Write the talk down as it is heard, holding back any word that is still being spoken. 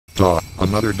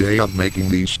Another day of making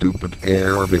these stupid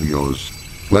AR videos.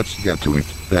 Let's get to it,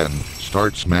 then.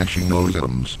 Start smashing those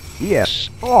items. Yes,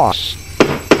 boss.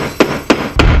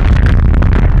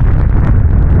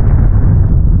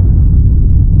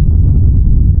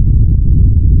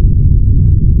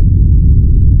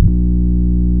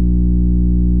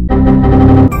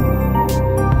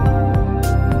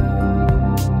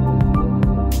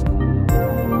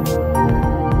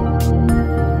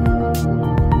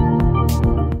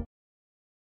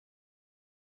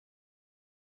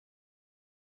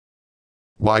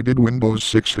 Why did Windows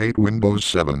 6 hate Windows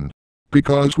 7?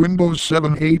 Because Windows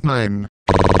 7 hate 9.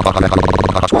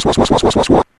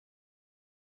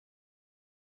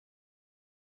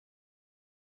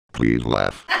 Please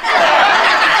laugh.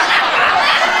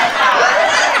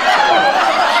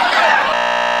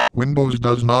 Windows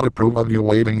does not approve of you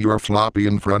waving your floppy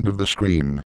in front of the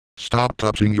screen. Stop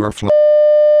touching your floppy.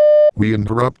 We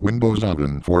interrupt Windows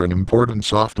Oven for an important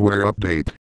software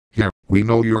update. Here, we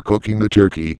know you're cooking the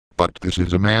turkey, but this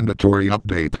is a mandatory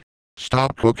update.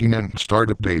 Stop cooking and start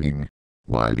updating.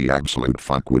 Why the absolute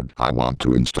fuck would I want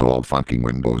to install fucking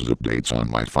Windows updates on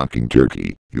my fucking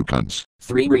turkey, you cunts?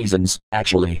 3 reasons,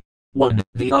 actually. 1.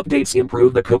 The updates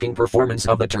improve the cooking performance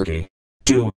of the turkey.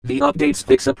 2. The updates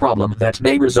fix a problem that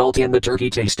may result in the turkey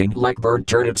tasting like burnt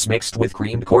turnips mixed with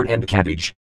creamed corn and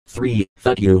cabbage. 3.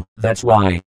 Fuck you, that's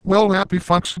why. Well, happy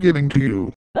Thanksgiving to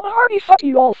you. A hearty fuck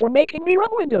you all for making me run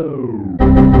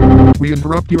Windows. We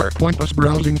interrupt your pointless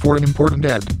browsing for an important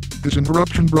ad. This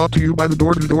interruption brought to you by the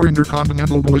door-to-door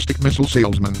intercontinental ballistic missile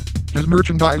salesman. His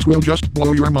merchandise will just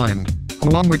blow your mind.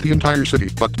 Along with the entire city,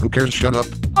 but who cares, shut up.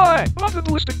 Hi, I'm the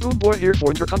ballistic boom boy here for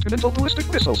intercontinental ballistic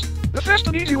missiles. The fast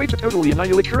and easy way to totally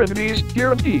annihilate your enemies,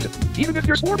 guaranteed. Even if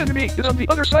your sworn enemy is on the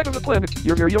other side of the planet,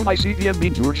 your very own ICBM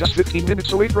means you're just 15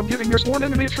 minutes away from giving your sworn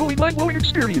enemy a truly mind-blowing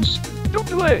experience. Don't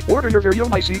delay. Order your very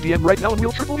own ICBM right now and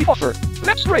we'll triple the offer.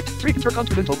 That's right, 3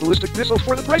 intercontinental ballistic missiles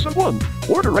for the price of 1.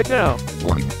 Order right now.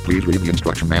 Warning, please read the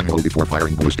instruction manual before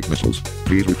firing ballistic missiles.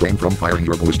 Please refrain from firing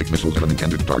your ballistic missiles at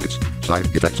unintended targets. Side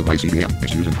effects of ICBM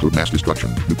misuse include mass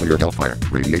destruction, nuclear hellfire,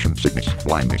 radiation sickness,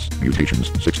 blindness, mutations,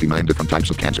 69 different types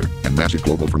of cancer, and massive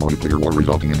global thermonuclear war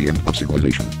resulting in the end of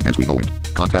civilization as we know it.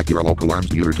 Contact your local arms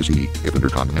dealer to see if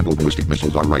intercontinental ballistic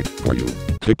missiles are right for you.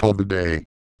 Tip of the day.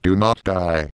 Do not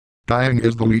die. Dying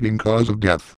is the leading cause of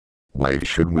death. Why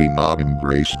should we not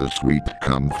embrace the sweet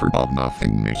comfort of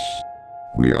nothingness?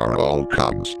 We are all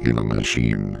cogs in a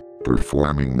machine,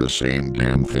 performing the same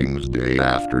damn things day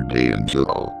after day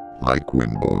until, like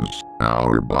Windows,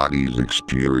 our bodies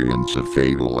experience a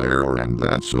fatal error and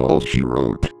that's all she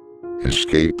wrote.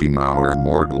 Escaping our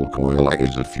mortal coil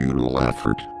is a futile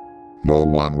effort. No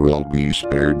one will be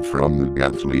spared from the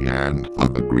deathly hand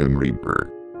of the Grim Reaper.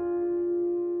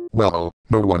 Well,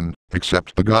 no one,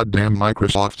 except the goddamn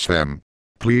Microsoft STEM.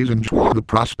 Please enjoy the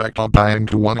prospect of dying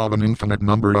to one of an infinite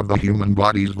number of the human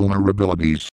body's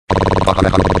vulnerabilities.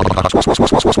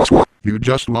 You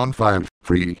just won 5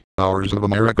 free hours of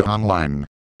America Online.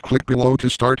 Click below to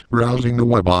start browsing the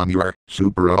web on your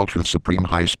super ultra supreme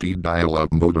high-speed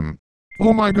dial-up modem.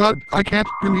 Oh my god, I can't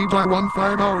believe I won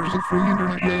 5 hours of free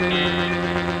internet.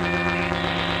 Yay!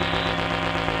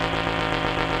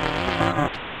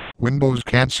 Windows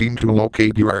can't seem to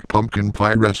locate your pumpkin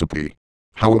pie recipe.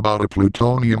 How about a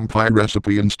plutonium pie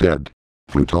recipe instead?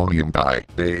 Plutonium pie,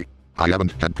 eh? I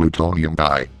haven't had plutonium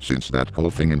pie since that whole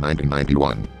thing in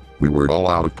 1991. We were all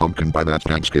out of pumpkin by that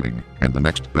Thanksgiving, and the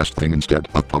next best thing instead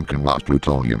of pumpkin was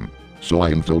plutonium. So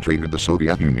I infiltrated the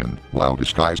Soviet Union, while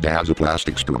disguised as a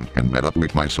plastic spoon, and met up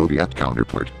with my Soviet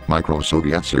counterpart,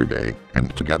 Micro-Soviet Sergei,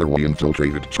 and together we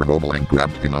infiltrated Chernobyl and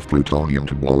grabbed enough plutonium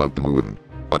to blow up the moon.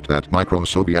 But that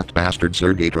micro-Soviet bastard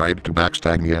Sergei tried to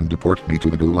backstab me and deport me to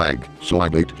the Gulag, so I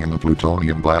baked him a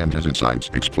plutonium pie and his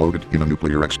insides exploded in a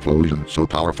nuclear explosion so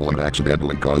powerful it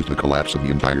accidentally caused the collapse of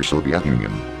the entire Soviet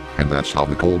Union. And that's how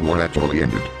the Cold War actually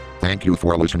ended. Thank you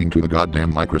for listening to the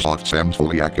goddamn Microsoft Sam's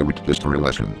fully accurate history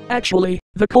lesson. Actually,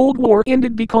 the Cold War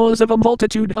ended because of a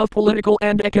multitude of political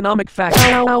and economic factors.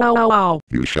 Ow, ow, ow, ow, ow.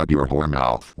 You shut your whore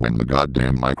mouth when the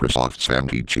goddamn Microsoft Sam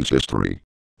teaches history.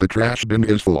 The trash bin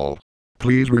is full.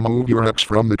 Please remove your X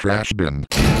from the trash bin.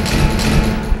 Sam,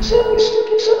 you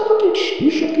stupid son of a bitch.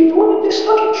 You should be the one in this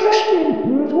fucking trash bin.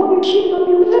 You're the one who cheated on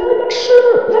me with that Linux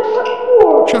server, that fucking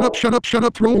war. Shut up, shut up, shut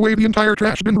up. Throw away the entire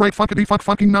trash bin right fuckity fuck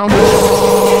fucking now.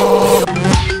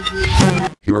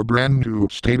 Your brand new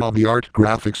state-of-the-art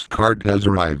graphics card has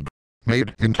arrived.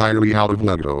 Made entirely out of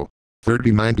Lego.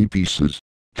 3090 pieces.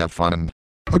 Have fun.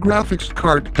 A graphics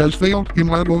card has failed in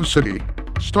Lego City.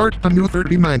 Start a new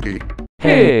 3090.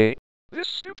 Hey! This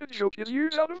stupid joke is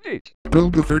years out of date.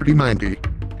 Build the 3090.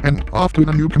 And off to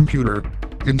the new computer.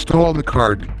 install the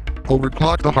card,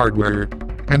 overclock the hardware,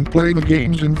 and play the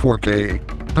games in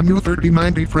 4K. A new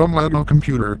 3090 from Lego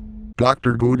Computer.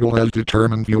 Dr. Google has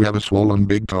determined you have a swollen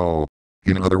big toe.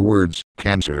 In other words,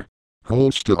 cancer.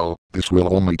 Hold still, this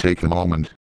will only take a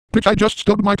moment. Bitch, I just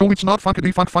stubbed my toe, it's not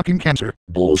fucking cancer.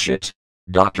 Bullshit.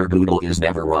 Dr. Google is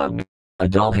never wrong. A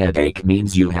dull headache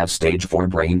means you have stage 4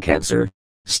 brain cancer.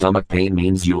 Stomach pain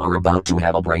means you are about to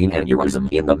have a brain aneurysm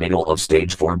in the middle of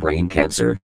stage 4 brain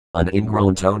cancer. An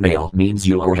ingrown toenail means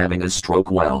you are having a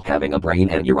stroke while having a brain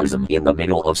aneurysm in the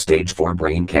middle of stage 4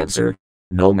 brain cancer.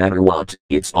 No matter what,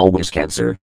 it's always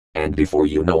cancer. And before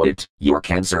you know it, your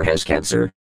cancer has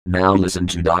cancer. Now listen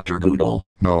to Dr. Google.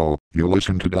 No, you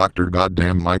listen to Dr.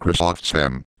 Goddamn Microsoft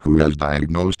Sam, who has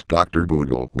diagnosed Dr.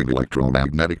 Google with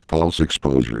electromagnetic pulse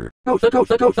exposure.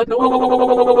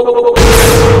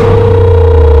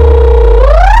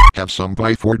 Have some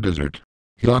pie for dessert.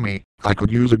 Yummy, I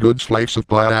could use a good slice of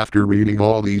pie after reading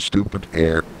all these stupid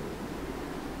air.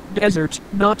 Desert,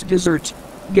 not dessert.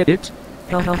 Get it?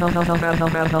 I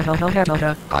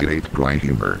hate dry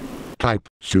humor. Type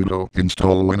sudo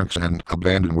install Linux and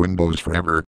abandon Windows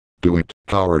forever. Do it,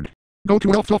 coward. Go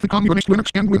to hell, filthy communist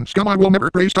Linux and win. Scum, I will never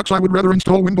praise Tux. I would rather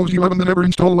install Windows 11 than ever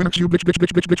install Linux, you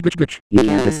bitch. You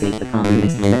can't escape the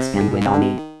communist Linux and win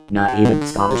army. Not even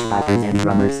Scottish pipers and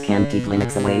drummers can keep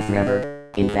Linux away forever.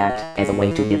 In fact, as a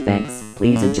way to give thanks,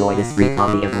 please enjoy this free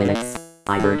copy of Linux.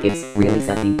 I heard it's really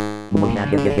sucky.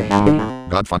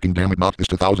 God fucking damn it, not this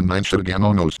 2009 shit again.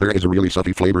 Oh no, there is a really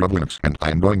sucky flavor of Linux, and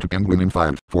I am going to penguin in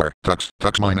 5, 4, tux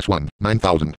 -1,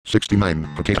 9069,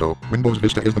 potato. Windows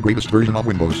Vista is the greatest version of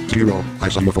Windows 0. I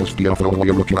saw your first DFO,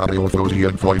 lawyer, rookie, audio, frozy,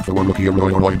 and Floyd, for rookie,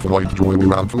 roy, joy, we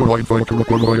round, for roy,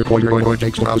 lawyer,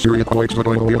 takes the house, serious, lawyer,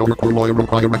 lawyer,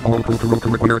 require,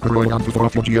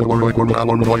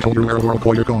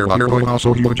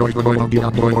 also he enjoys the lawyer,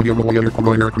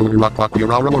 rock,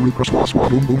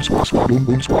 boom,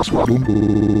 boom, boom, boom.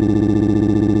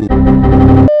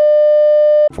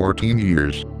 14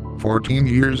 years. 14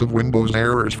 years of Windows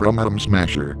errors from Atom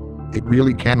Smasher. It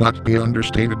really cannot be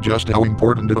understated just how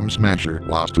important Atom Smasher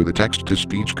was to the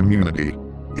text-to-speech community.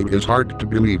 It is hard to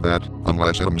believe that,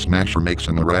 unless Atom Smasher makes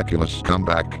a miraculous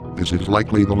comeback, this is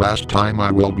likely the last time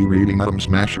I will be reading Atom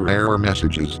Smasher error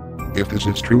messages. If this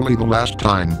is truly the last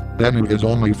time, then it is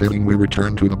only fitting we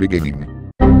return to the beginning.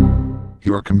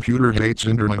 Your computer hates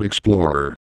Internet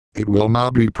Explorer. It will now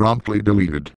be promptly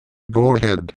deleted. Go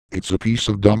ahead, it's a piece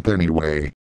of dump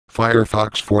anyway.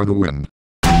 Firefox for the win.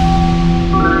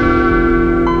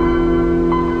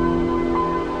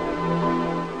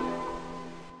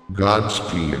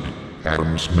 Godspeed,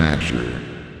 Atom Smasher.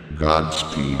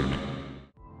 Godspeed.